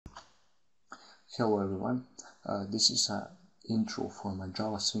Hello everyone, this is an intro for my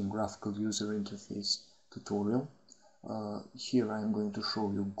Java Swing graphical user interface tutorial. Here I am going to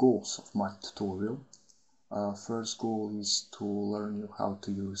show you goals of my tutorial. First goal is to learn you how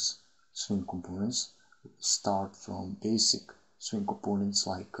to use Swing components. Start from basic Swing components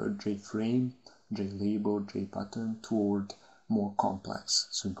like JFrame, JLabel, JPattern toward more complex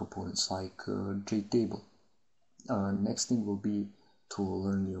Swing components like JTable. Next thing will be to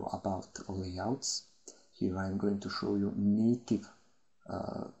learn you about layouts. Here I am going to show you native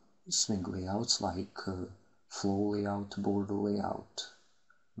Swing layouts like flow layout, border layout,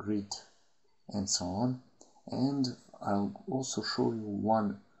 grid, and so on. And I'll also show you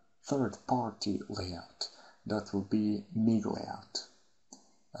one third-party layout that will be MIG layout.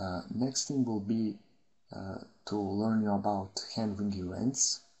 Next thing will be to learn you about handling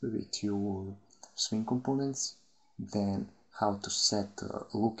events with your Swing components, then how to set the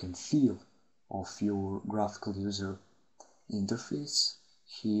look and feel of your graphical user interface.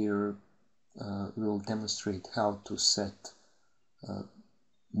 Here we'll demonstrate how to set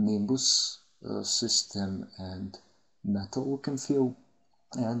Nimbus system and metal look and feel,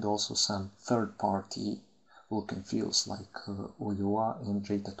 and also some third-party look and feels like OUA and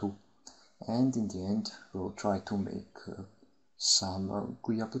JTattoo. And in the end, we'll try to make some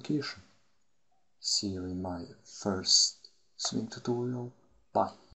GUI application. See you in my first Swing tutorial. Bye.